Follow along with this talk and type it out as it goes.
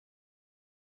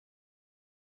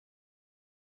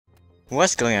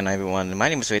What's going on, everyone? My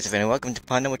name is Racer and welcome to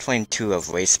part number 22 of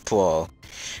Race Pro.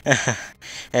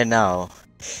 And now,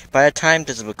 by the time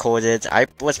this is recorded, I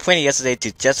was planning yesterday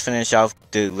to just finish off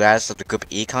the last of the Group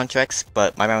E contracts,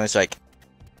 but my mom was like,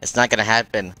 it's not gonna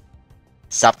happen.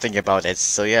 Stop thinking about it.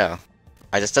 So yeah,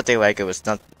 I just thought like it was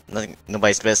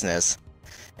nobody's business.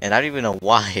 And I don't even know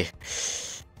why.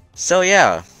 So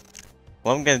yeah,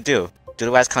 what I'm gonna do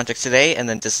the last contracts today and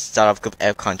then just start off Group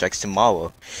F contracts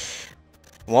tomorrow.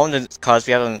 One of the cars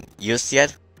we haven't used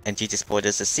yet in GTSport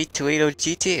is the Toledo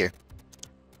GT.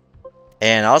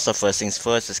 And also, first things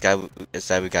first is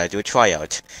that we gotta do a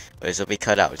tryout, or this will be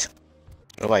cut out.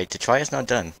 Alright, the tryout's not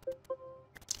done.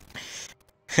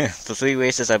 The 3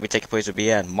 races that will be taking place will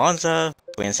be at Monza,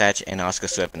 Brands Hatch, and Oscar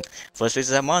Swift. First race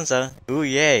is at Monza. Ooh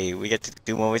yay, we get to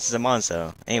do more races at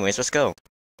Monza. Anyways, let's go.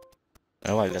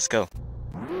 Alright, let's go.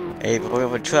 Hey, before we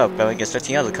have a truck, but against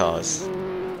 15 other cars.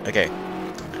 Okay.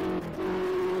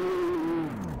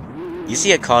 You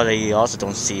see a car that you also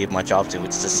don't see much often,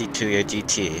 which is the C2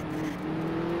 GT.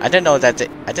 I didn't know that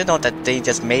they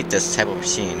just made this type of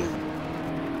machine.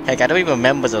 Heck, I don't even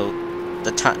remember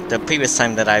the previous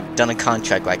time that I've done a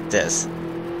contract like this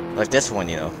one,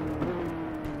 you know.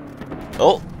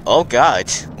 Oh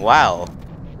god, wow!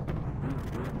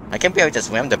 I can't believe I just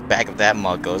rammed the back of that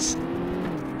Marcos.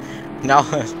 Now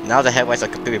the headlights are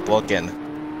completely broken.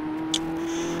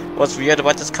 What's weird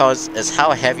about this car is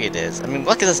how heavy it is. I mean,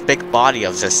 look at this big body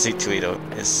of this Toledo.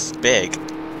 It's big.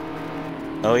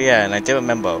 Oh yeah, and I do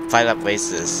remember 5-lap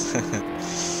races.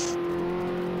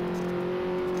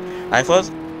 I thought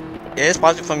it is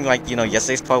possible from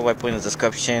yesterday's part where I put in the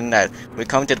description that we're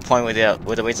coming to the point where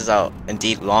the races are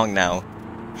indeed long now.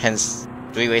 Hence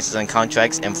 3 races on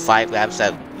contracts and 5 laps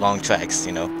at long tracks,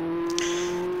 you know.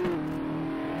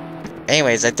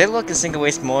 Anyways, I did look in single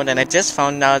race mode and I just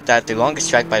found out that the longest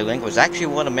track by length was actually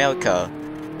World America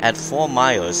at 4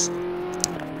 miles.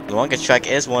 The longest track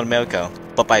is World America,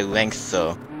 but by length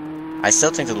though. I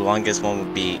still think the longest one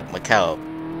would be Macau,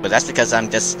 but that's because I'm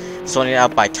just sorting it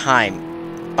out by time,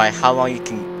 by how long you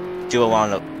can do a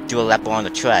lap around the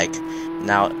track,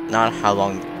 not how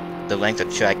long the length of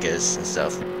the track is and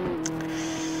stuff.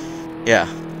 Yeah,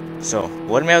 so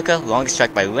World America, longest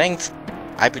track by length.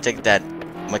 I predict that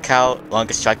Macau,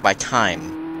 longest track by time.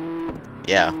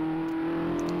 Yeah.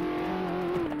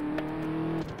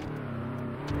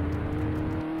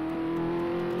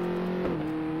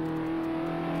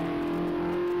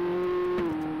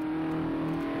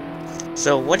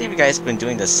 So, what have you guys been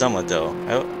doing this summer, though?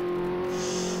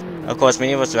 Of course,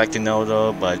 many of us would like to know,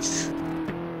 though, but,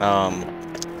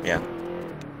 yeah.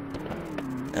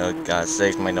 Oh god,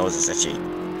 save, my nose is itchy.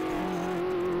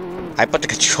 I put the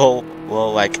control,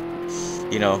 well, like,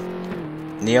 you know,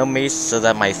 near me so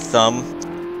that my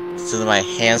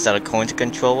hands that are going to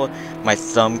controller, my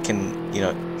thumb can, you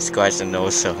know, scratch the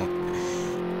nose, so.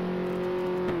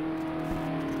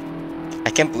 I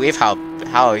can't believe how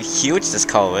huge this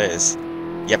car is.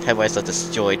 Yep, headlights are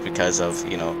destroyed because of,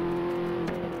 you know,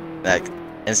 that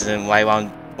incident why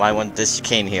I want this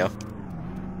chicane here.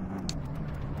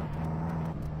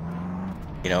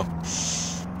 You know.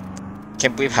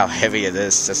 Can't believe how heavy it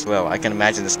is as well. I can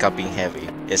imagine this car being heavy.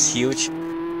 It's huge.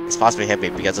 It's possibly heavy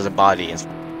because of the body and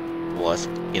what,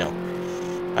 you know.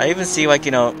 I even see like,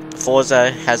 you know, Forza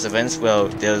has events where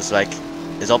there's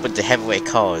open to heavyweight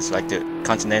cars like the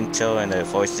Continental and the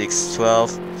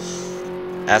 4612,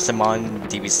 Asamon,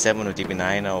 DB7 or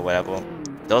DB9 or whatever.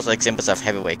 Those are examples of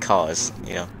heavyweight cars,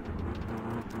 you know.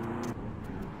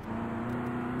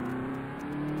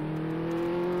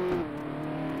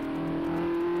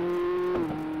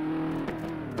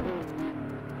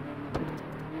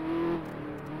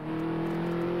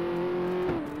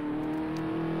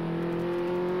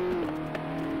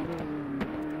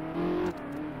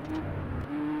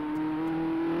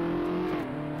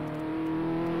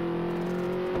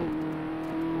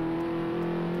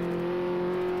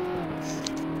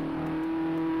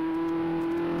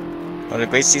 What a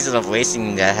great season of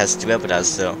racing that has delivered us,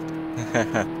 so.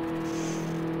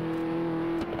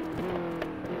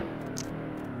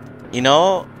 You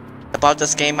know, about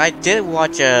this game, I did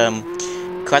watch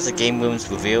Classic Game Room's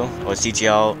review, or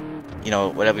CGL, you know,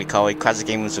 whatever you call it, Classic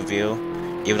Game Room's review,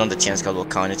 even on the channel called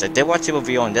Carnage. I did watch a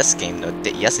review on this game, though.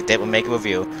 Yes, they did make a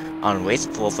review on Race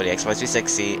Pro for the Xbox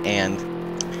 360, and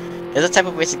it's a type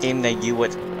of racing game that you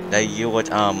would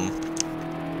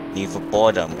need for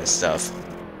boredom and stuff.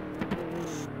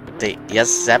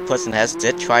 Yes, that person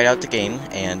did try out the game,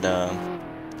 and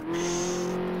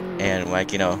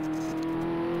like, you know,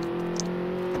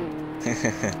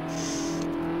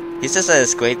 he says that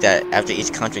it's great that after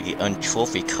each contract you earn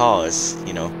trophy cars,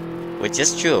 you know, which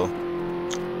is true.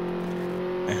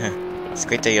 It's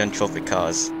great that you're on trophy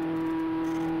cars.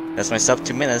 That's my sub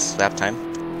 2 minutes lap time.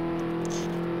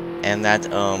 And that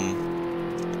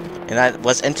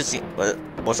was interesting.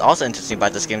 Was also interesting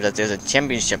about this game that there's a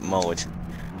championship mode,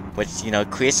 which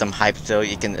creates some hype. So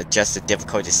you can adjust the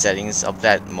difficulty settings of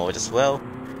that mode as well.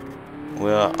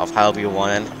 Well, of however you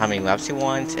want it, how many laps you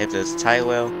want. If there's tire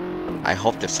wear, I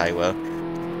hope there's tire wear.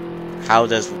 How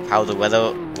the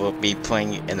weather will be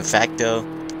playing in a factor.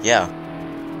 Yeah.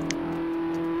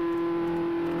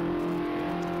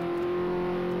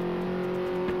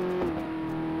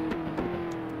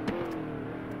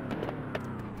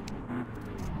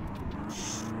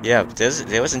 Yeah,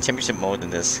 there was a championship mode in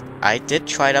this. I did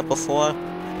try it out before,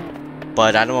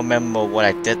 but I don't remember what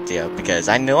I did there because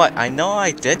I know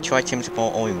I did try championship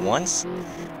mode only once.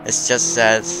 It's just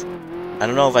that I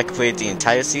don't know if I completed the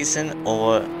entire season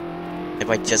or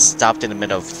if I just stopped in the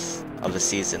middle of the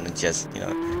season and just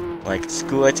like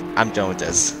screw it, I'm done with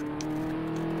this.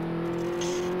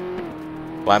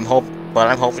 But I'm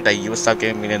hoping that you will stop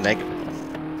giving me the negative.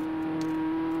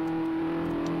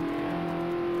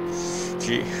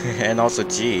 And also,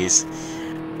 geez,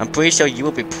 I'm pretty sure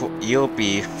you'll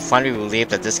be finally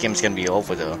relieved that this game is gonna be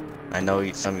over though. I know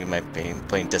some of you might be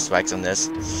putting dislikes on this.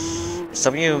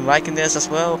 Some of you liking this as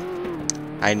well.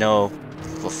 I know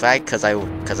for a fact because I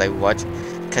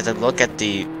look at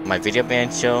my video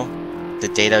band show, the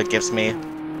data it gives me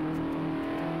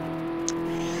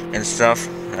and stuff.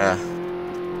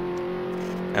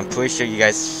 I'm pretty sure you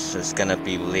guys is gonna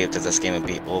be relieved that this game will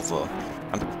be over.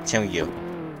 I'm telling you.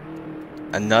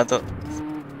 I'm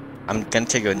gonna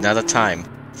tell you another time,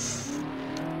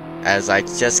 as I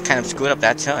just kind of screwed up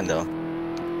that turn though.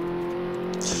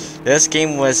 This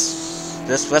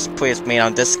let's play is made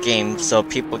on this game so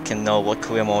people can know what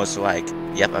career mode is like.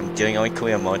 Yep, I'm doing only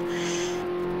career mode.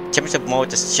 Championship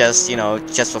mode is just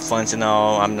just for fun and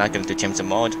all. I'm not gonna do championship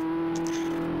mode.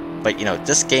 But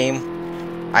this game,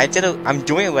 I'm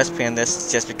doing a let's play on this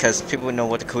just because people know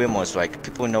what the career mode is like.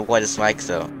 People know what it's like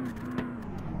though.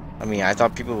 I mean, I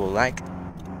thought people would like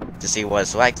to see what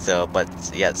it's like though, but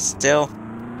yeah, still.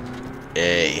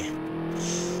 Hey.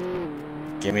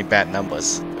 Give me bad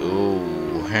numbers.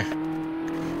 Ooh.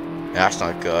 That's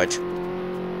not good.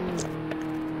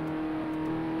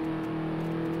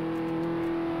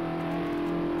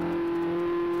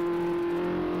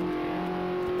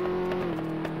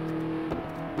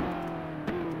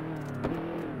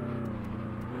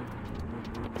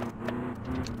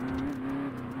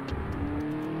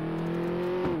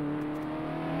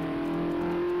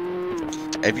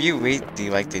 If you read the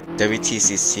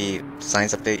WTCC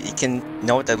signs up there, you can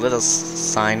note a little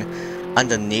sign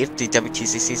underneath the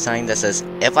WTCC sign that says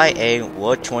FIA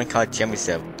World Touring Car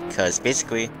Championship, because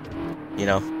basically,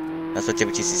 that's what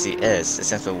WTCC is. It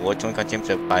stands for World Touring Car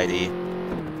Championship by the...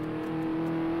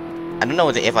 I don't know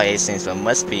what the FIA stands for. It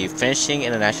must be Finishing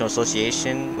International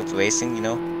Association with Racing,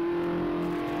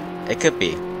 It could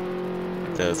be.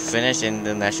 The Finnish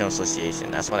International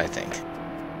Association, that's what I think.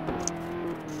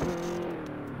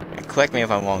 Correct me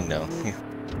if I'm wrong though.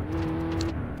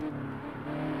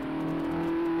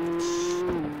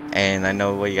 And I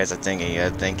know what you guys are thinking. You're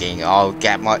thinking, oh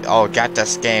get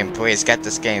this game, please get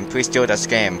this game, please do this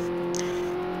game.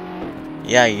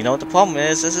 Yeah, the problem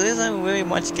is there isn't really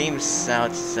much games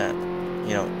out that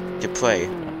to play.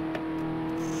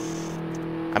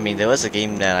 I mean, there was a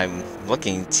game that I'm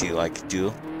looking to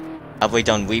do. I've already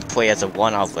done replay as a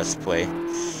one-off let's play.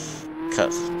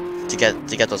 To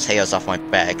get those hairs off my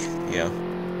back, yeah,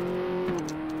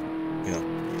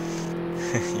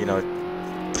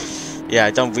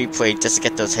 I don't replay just to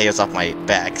get those hairs off my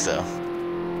back, so.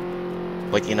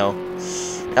 But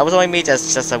that was only me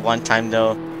just at one time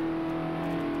though.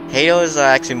 Haters are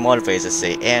actually motivated to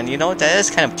say, and that is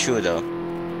kind of true though.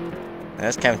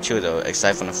 That's kind of true though,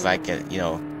 aside from the fact that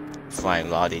Flying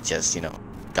Lottie just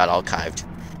got archived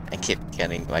and kept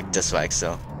getting dislikes,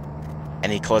 so.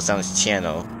 And he closed down his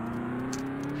channel.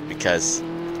 Because,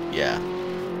 yeah.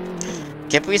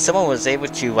 Can't believe someone was able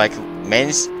to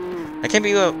manage. I can't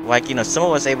believe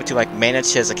someone was able to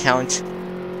manage his account.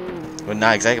 Well,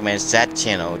 not exactly manage that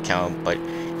channel account, but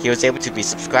he was able to be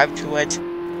subscribed to it.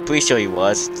 Pretty sure he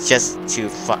was just to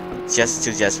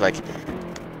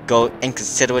go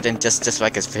inconsiderate and just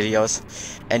dislike his videos,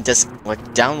 and just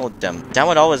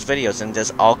download all his videos and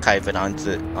just archive it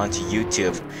onto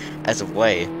YouTube as a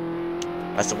way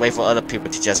for other people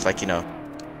to just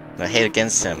hate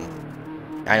against him.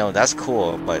 I know that's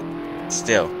cool, but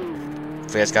still,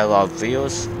 Freya's got a lot of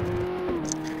videos,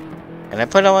 and I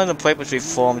put him on the play between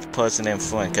formed person and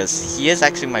friend, because he is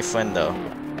actually my friend though.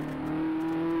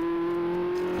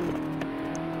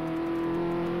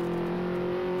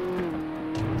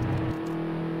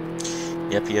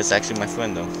 Yep, he is actually my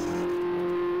friend though.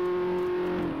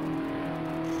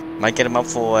 Might get him up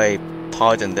for a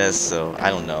part in this, so I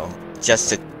don't know. Just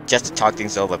to talk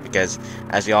things over, because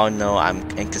as we all know, I'm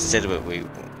inconsiderately.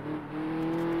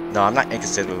 No, I'm not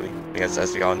inconsiderately, because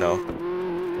as we all know,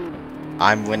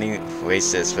 I'm winning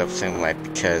races left and right,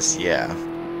 because yeah.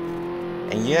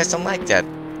 And you guys don't like that.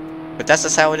 But that's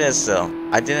just how it is though.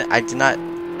 I did not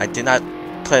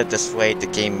put it this way, the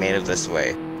game made it this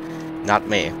way. Not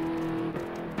me.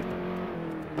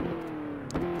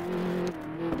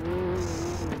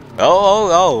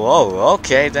 Oh,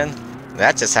 okay then.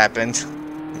 That just happened.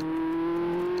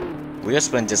 Wheel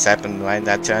spin just happened right in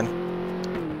that turn.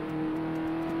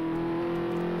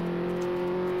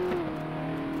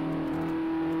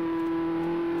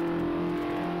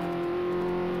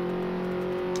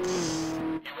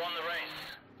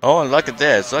 Oh, and look at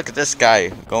this. Look at this guy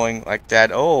going like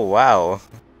that. Oh, wow.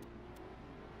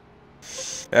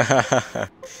 I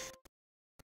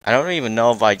don't even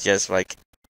know if I just, like...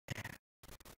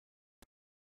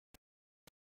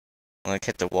 I'm gonna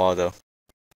hit the wall, though.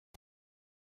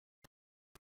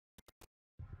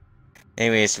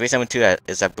 Anyways, race number 2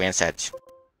 is at Brands Hatch.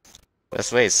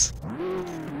 Let's race.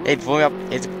 Hey,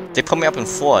 they put me up in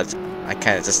 4th. I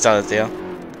kinda just started there.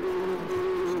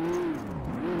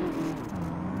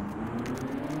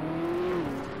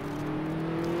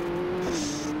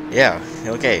 Yeah,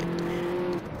 okay.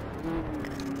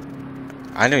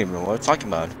 I don't even know what we're talking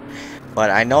about.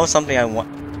 But I know something I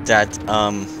want that,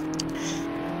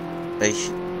 they...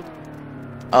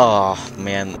 Oh,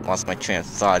 man, lost my train of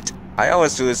thought. I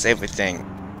always lose everything.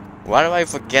 Why do I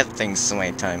forget things so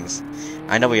many times?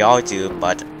 I know we all do,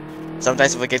 but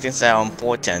sometimes we forget things that are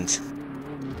important.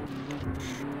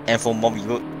 And for mom,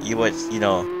 you would, you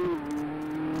know,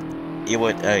 you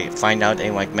would find out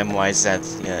and like memorize that,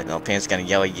 you know, parents gonna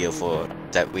yell at you for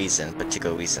that reason,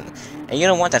 particular reason. And you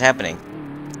don't want that happening.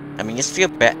 I mean, you feel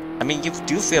bad. I mean, you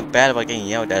do feel bad about getting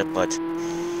yelled at, but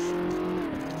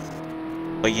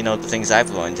you know, the things I've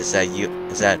learned is that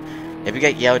if you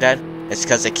get yelled at, it's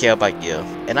because they care about you,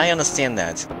 and I understand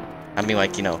that. I mean,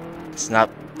 like, you know, it's not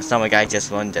like I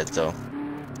just learned it though.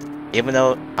 Even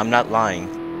though I'm not lying,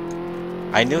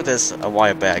 I knew this a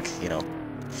while back, you know.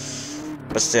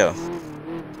 But still,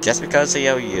 just because they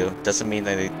yell at you doesn't mean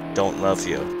that they don't love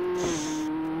you.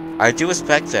 I do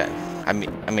respect that. I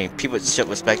mean, people should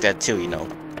respect that too, you know.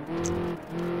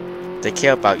 They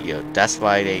care about you. That's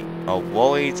why they are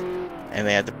worried, and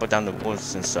they have to put down the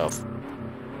rules and stuff.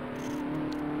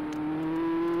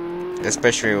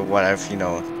 Especially what I've, you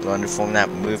know, learned from that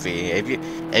movie. If you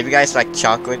guys like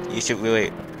chocolate, you should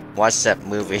really watch that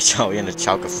movie, Charlie and the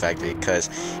Chocolate Factory, because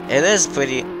it's a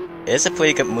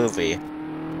pretty good movie.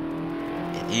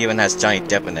 It even has Johnny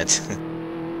Depp in it.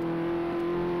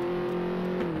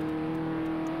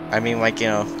 I mean, like, you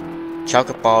know,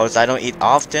 chocolate balls I don't eat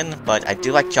often, but I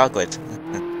do like chocolate.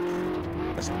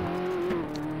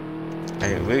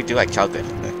 I really do like chocolate.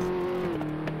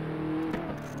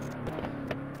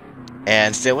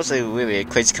 And there was a really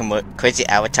crazy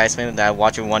advertisement that I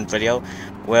watched in one video.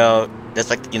 Well, there's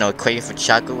like, you know, craving for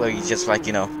chocolate where you just like,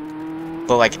 you know,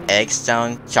 put like eggs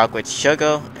down, chocolate,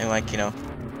 sugar, and like, you know,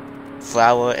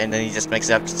 flour, and then you just mix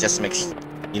it up to just make,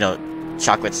 you know,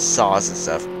 chocolate sauce and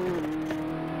stuff.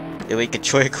 The way you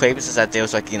control your cravings is that there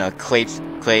was like, you know,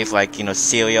 crave like, you know,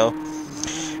 cereal.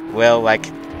 Well, like,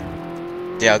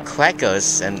 there are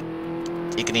crackers and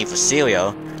you can eat for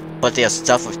cereal, but they are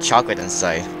stuffed with chocolate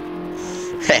inside.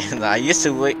 And I used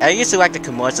to like the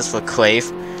commercials for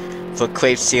Crave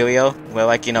cereal, where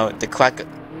like, you know, the cracker,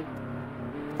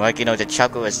 like, you know, the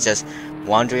chocolate was just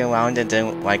wandering around, and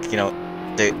then like, you know,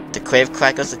 the Crave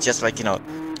crackers are just like, you know,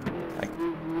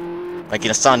 like you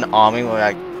know, Sun Army were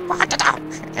like,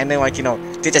 and then like, you know,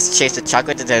 they just chase the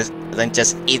chocolate and then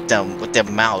just eat them with their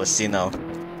mouths, you know.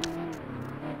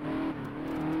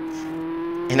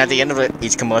 And at the end of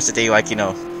each commercial, they like, you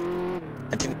know,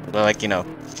 I think, like, you know,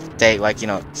 they like, you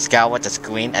know, scour the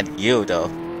screen at you though,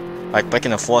 like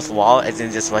breaking the fourth wall, and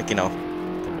then just like, you know,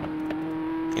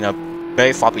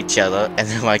 very flop each other, and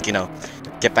then like, you know,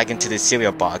 get back into the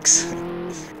cereal box.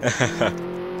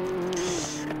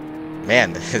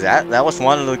 Man, that was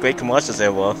one of the great commercials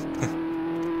there were.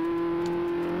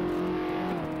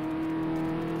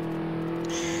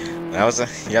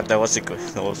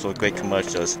 Those were great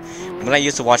commercials. When I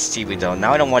used to watch TV though,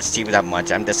 now I don't watch TV that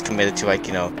much. I'm just committed to like,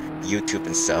 you know, YouTube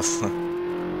and stuff.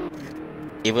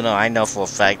 Even though I know for a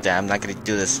fact that I'm not gonna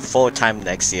do this full time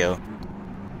next year,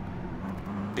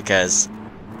 because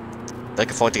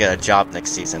looking forward to get a job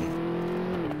next season.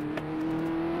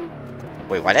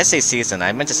 Wait, why did I say season?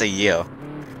 I meant to say year.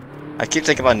 I keep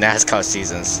thinking about NASCAR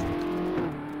seasons.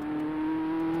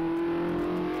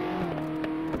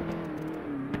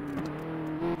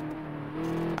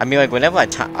 I mean, like, whenever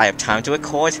I have time to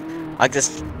record, I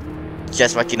just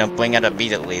like, you know, bring it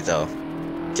immediately, though.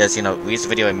 Just, you know, release the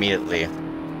video immediately.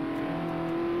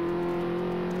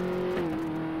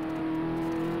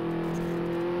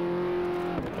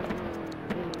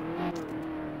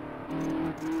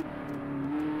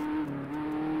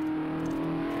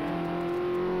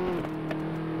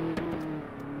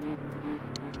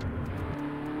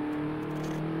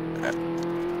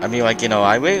 I mean, like, you know,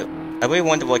 I really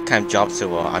wonder what kind of jobs there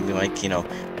are. I mean, like, you know,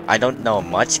 I don't know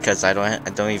much because I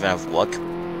don't even have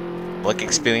work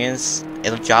experience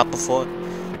in a job before.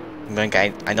 I mean, like,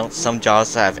 I know some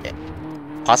jobs have,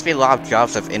 possibly a lot of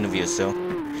jobs have interviews though,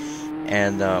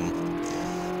 and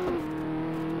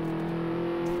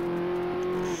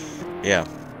yeah.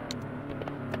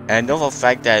 And I know for a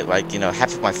fact that, like, you know,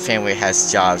 half of my family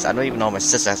has jobs. I don't even know my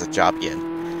sister has a job yet.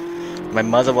 My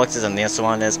mother works as a nail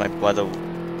salonist. My brother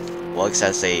works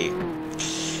as a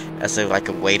like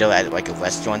a waiter at like a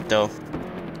restaurant though.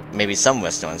 Maybe some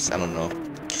restaurants, I don't know.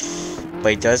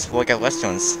 But he does work at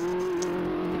restaurants.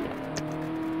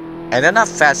 And they're not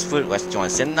fast food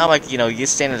restaurants. They're not like, you know, you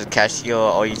stand at the cashier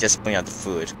or you just bring out the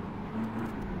food.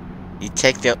 You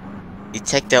take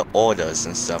their orders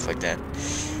and stuff like that.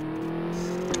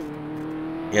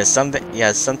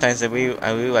 Yeah, sometimes I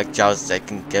really like jobs that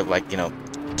can give, like, you know,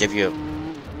 give you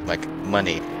like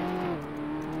money.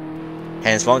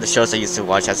 And it's one of the shows I used to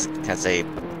watch as a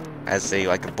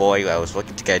like a boy. I was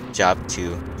looking to get a job to,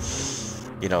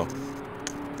 you know,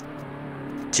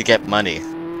 to get money,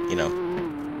 you know,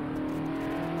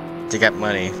 to get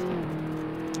money.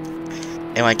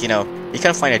 And, like, you know, you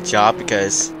can't find a job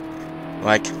because,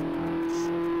 like,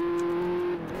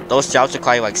 those jobs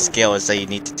require, like, skills that you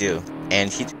need to do,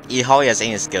 and he hardly has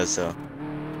any skills, so.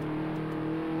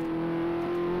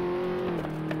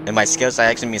 And my skills, I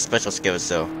actually mean special skills,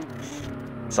 so.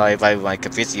 Sorry if I, like,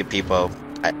 confuse you people.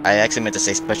 I actually meant to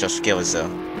say special skills, though.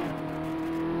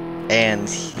 And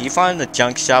he found the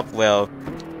junk shop, well,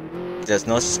 there's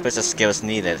no special skills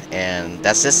needed, and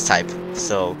that's his type.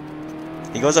 So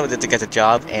he goes over there to get a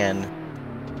job, and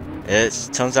it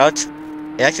turns out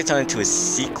it actually turned into a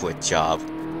secret job.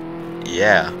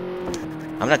 Yeah,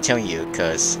 I'm not telling you,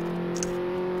 cause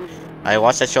I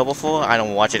watched that show before. I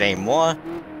don't watch it anymore,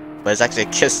 but it's actually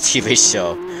a kids TV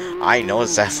show. I know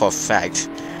that for a fact.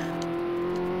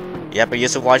 Yep, I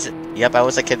used to watch it. Yep, I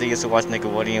was a kid that used to watch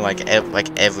Nickelodeon like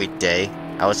every day.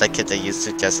 I was a kid that used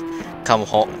to just come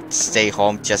home, stay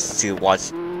home just to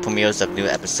watch premieres of new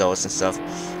episodes and stuff.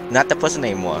 Not the person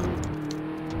anymore.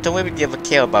 Don't really give a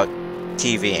care about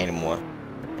TV anymore,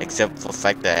 except for the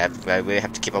fact that I really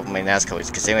have to keep up with my NASCAR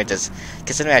races,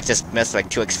 considering I just missed like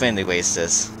 2 Xfinity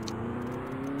races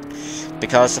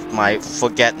because of my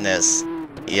forgetness.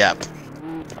 Yep,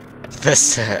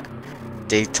 missed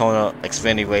Daytona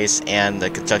Xfinity race and the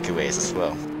Kentucky race as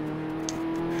well.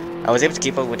 I was able to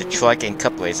keep up with the truck and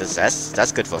cup races.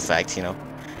 That's good for a fact, you know.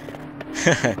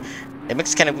 It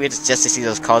makes it kind of weird just to see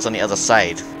those cars on the other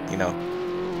side, you know.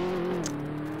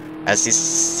 As you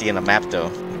see in the map, though.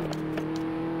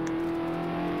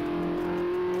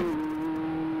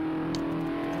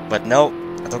 But no,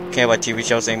 I don't care about TV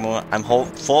shows anymore. I'm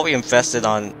fully invested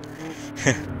on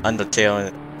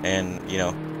Undertale and, you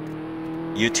know,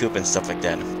 YouTube and stuff like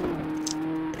that.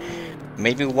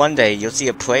 Maybe one day you'll see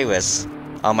a playlist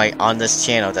on this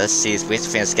channel that sees Race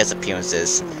Fans guest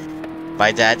appearances.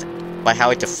 By how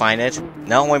I define it,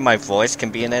 not only my voice can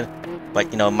be in it,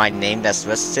 but, you know, my name that's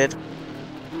listed.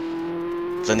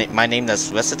 So my name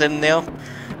that's listed in there,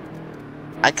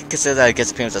 I could consider that a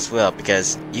guest appearance as well,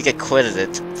 because you get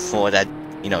credited for that,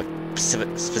 you know,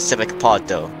 specific part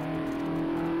though.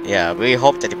 Yeah, I really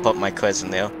hope that you put my credits in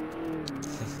there.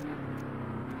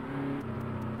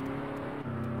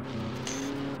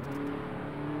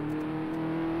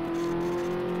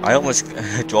 I almost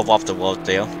drove off the road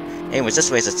there. Anyways,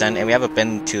 this race is done, and we haven't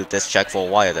been to this track for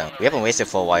a while though. We haven't raced it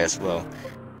for a while as well.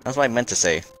 That's what I meant to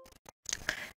say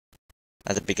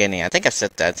at the beginning. I think I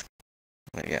said that.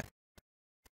 But yeah.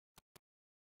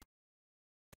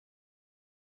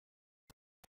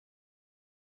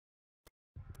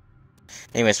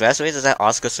 Anyways, last race is at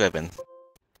Oscar's Ribbon.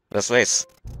 Let's race.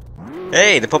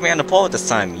 Hey, they put me on the pole this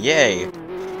time. Yay!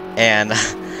 And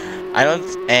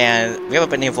and we haven't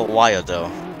been here for a while though.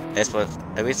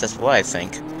 At least that's what I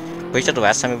think. Pretty sure the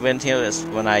last time we went here is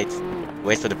when I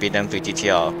raced for the BMW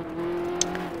GTR.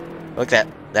 Look at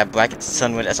that black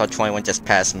Sunwind SR21 just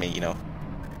passed me, you know.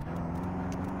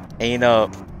 And you know,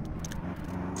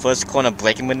 first corner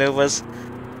braking maneuvers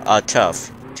are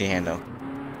tough to handle.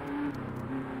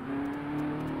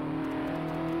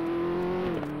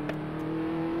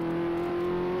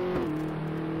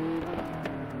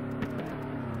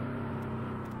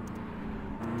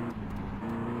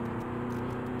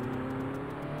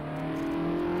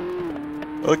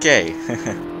 Okay.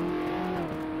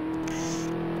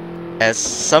 As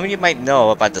some of you might know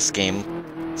about this game,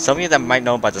 some of you that might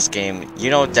know about this game,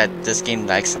 you know that this game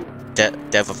likes the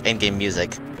depth of in-game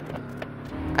music.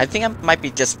 I think I might be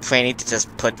just planning to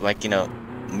just put, like, you know,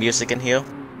 music in here.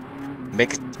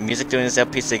 Make music during this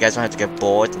episode so you guys don't have to get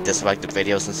bored and dislike the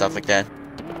videos and stuff like that.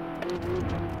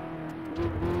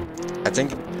 I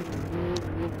think...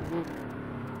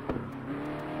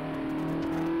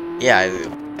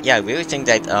 Yeah, I really think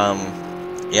that,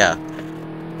 yeah.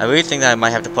 I really think that I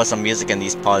might have to put some music in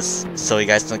these parts so you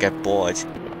guys don't get bored.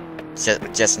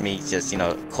 Just me, you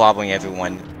know, clobbering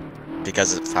everyone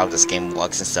because of how this game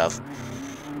works and stuff.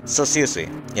 So seriously,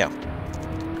 yeah.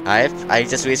 I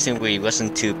just recently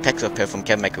listened to Pixel Pit from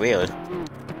Kevin McLeod.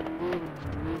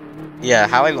 Yeah,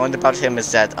 how I learned about him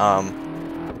is that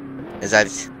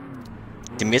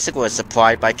the music was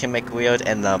supplied by Kim McLeod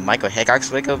and the Michael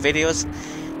Hickox Lego videos.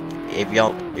 If you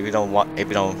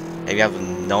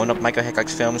haven't known of Michael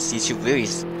Hickox films, you should really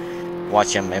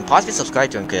watch him and possibly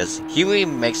subscribe to him because he really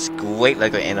makes great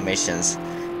Lego animations,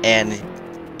 and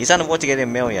he's on the road to get to a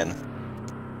million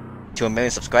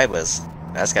subscribers.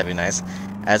 That's gotta be nice.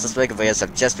 As his Lego videos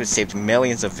have just received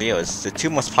millions of views. The two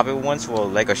most popular ones were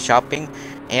Lego Shopping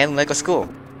and Lego School.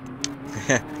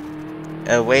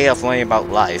 A way of learning about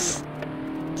life.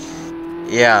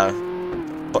 Yeah.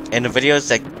 But in the videos,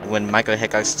 like when Michael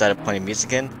Hickox started putting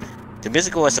music in, the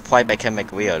music was supplied by Ken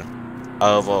McLeod.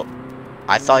 Well,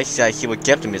 I thought he would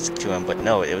give the music to him, but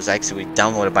no, it was actually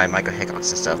downloaded by Michael Hickox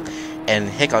and stuff. And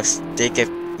Hickox did give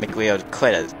McLeod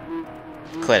credit.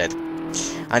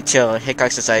 Until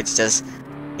Hickox decided to just,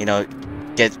 you know,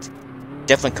 get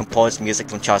different composed music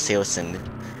from Charles Hilson,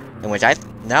 and which I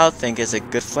now think is a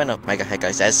good friend of Michael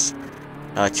Hickox, as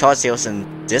Charles Hilson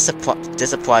did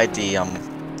supply the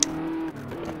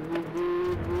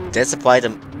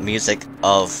music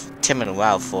of Tim and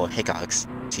Ralph for Hickox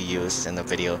to use in the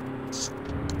video.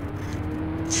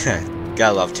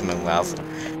 Gotta love Tim and Ralph.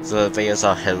 So the videos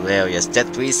are hilarious. They're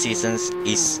 3 seasons.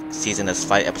 Each season is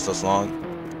 5 episodes long.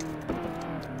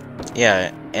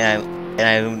 Yeah, and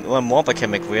I learn more about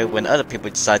Kim McLeod when other people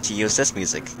decide to use this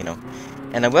music, you know.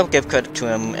 And I will give credit to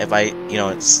him if I, you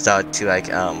know, start to like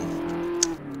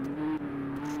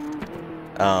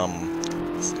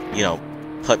you know,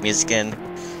 put music in.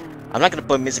 I'm not gonna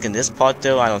put music in this part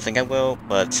though, I don't think I will,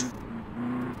 but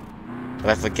if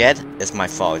I forget, it's my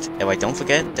fault. If I don't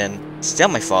forget, then it's still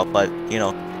my fault, but, you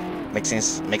know, makes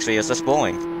videos less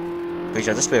boring. Pretty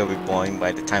sure this video will be boring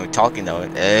by the time we're talking though.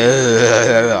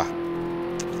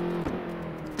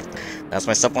 That's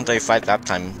my sub 135 lap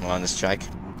time on this track.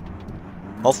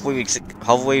 Hopefully we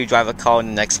drive a car in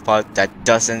the next part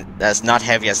that's not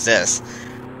heavy as this.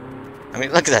 I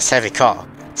mean, look at this heavy car.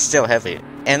 It's still heavy.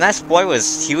 And that spoiler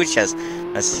was huge as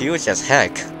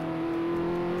heck.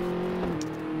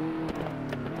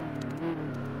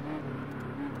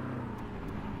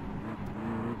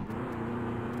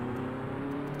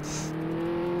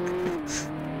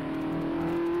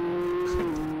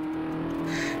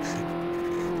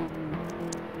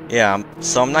 Yeah,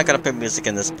 so I'm not gonna put music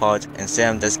in this part. Instead,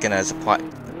 I'm just gonna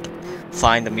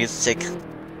find the music.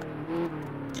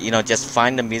 You know, just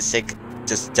find the music,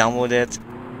 just download it.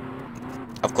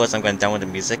 Of course, I'm gonna download the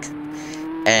music,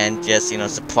 and just, you know,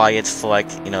 supply it for, like,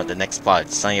 you know, the next part,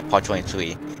 starting at part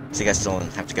 23, so you guys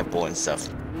don't have to get bored and stuff.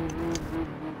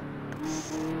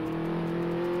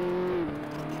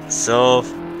 So,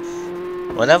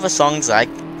 whatever songs I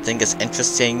think is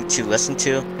interesting to listen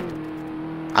to,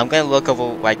 I'm gonna look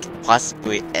over, like,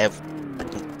 possibly I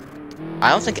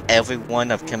don't think every one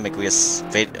of Kim McLeod's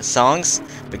songs,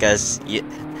 because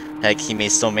heck, he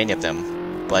made so many of them,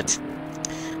 but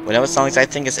whatever songs I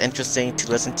think is interesting to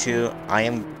listen to, I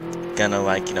am gonna,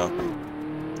 like, you know,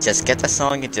 just get the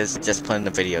song and just put in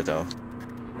the video though.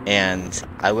 And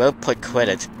I will put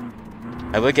credit.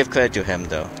 I will give credit to him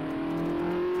though.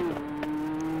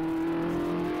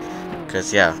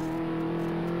 Cause yeah.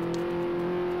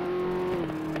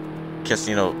 Cause,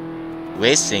 you know,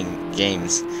 racing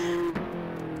games,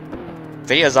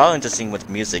 videos are interesting with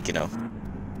music, you know.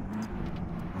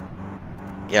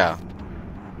 Yeah.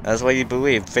 That's what you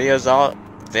believe. Videos are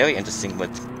very interesting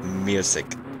with music.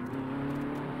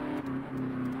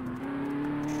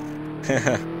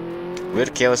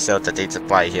 Weird carousel that they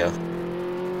supply here.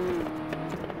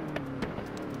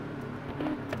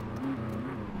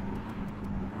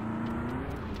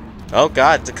 Oh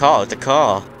god, the car.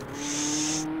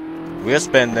 Wheel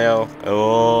spin now.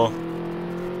 Oh.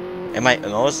 And my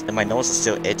nose is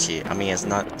still itchy. I mean, it's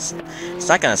not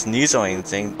gonna sneeze or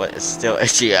anything, but it's still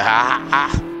itchy.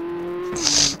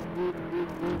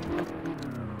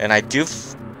 And I do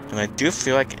And I do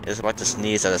feel like it's about to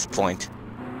sneeze at this point.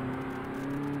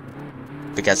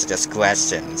 Because it just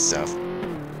scratched it and stuff.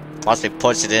 Possibly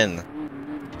push it in.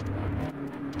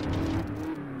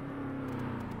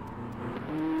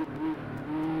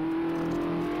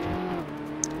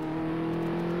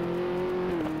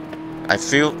 I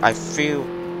feel,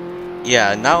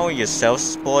 yeah, not only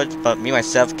yourself's bored, but me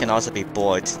myself can also be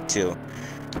bored too.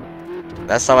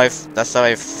 That's how I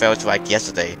felt like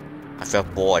yesterday. I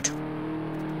felt bored.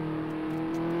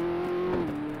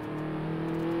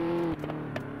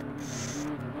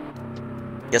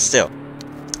 Yet still,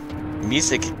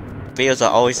 music videos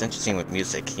are always interesting with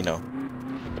music, you know.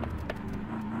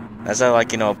 That's how,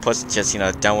 like, you know, just, you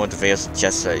know, download the videos,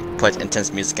 just put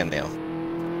intense music in there.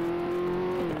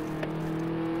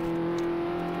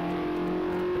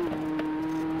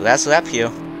 Last lap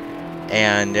here,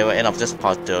 and they will end up this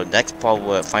part. The next part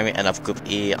will finally end up Group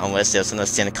E, unless there's another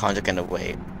standing contract in the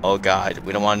way. Oh God,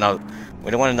 we don't want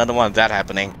another one of that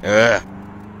happening. Ugh.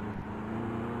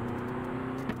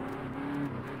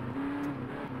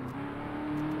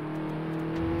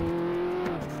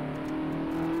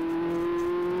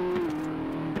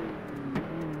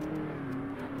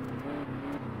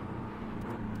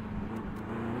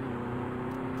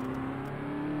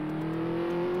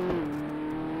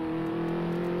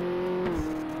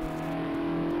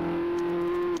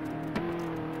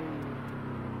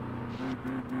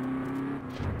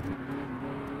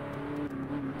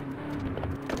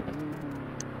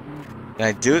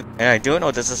 And I do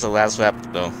know this is the last lap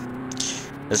though.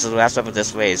 This is the last lap of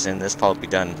this race, and this part will be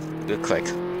done real quick.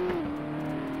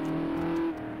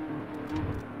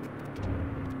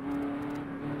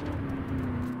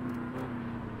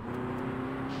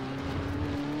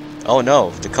 Oh no,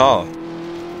 the car.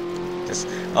 Just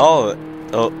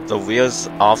the wheels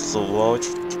off the road.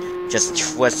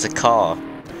 Just twist the car.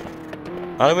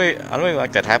 I don't really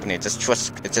like that happening. It just twists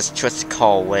the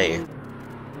car away.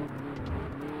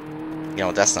 You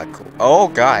know, that's not cool. Oh,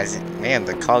 guys, man,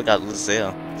 the car got loose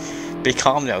there. Be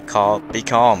calm now, car. Be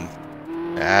calm.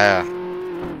 Ah.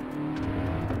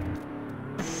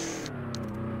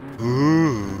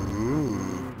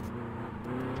 Ooh.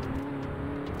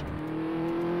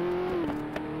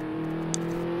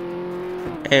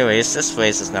 Anyways, this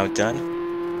race is now done.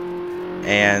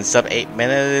 And sub 8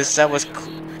 minutes. That was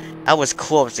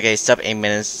close to get sub 8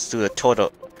 minutes to the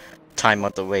total time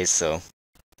of the race, so.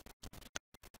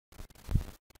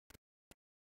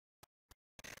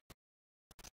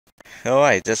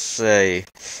 Alright, this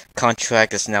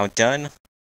contract is now done.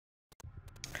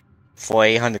 For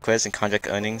 800 credits in contract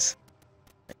earnings.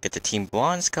 Get the Team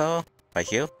Bronze car right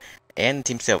here, and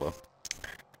Team Silver.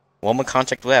 One more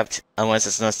contract left, unless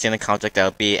it's another standard contract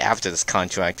that'll be after this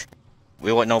contract.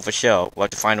 We won't know for sure. We'll have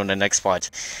to find on the next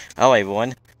part. Alright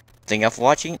everyone, thank you for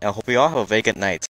watching, I hope you all have a very good night.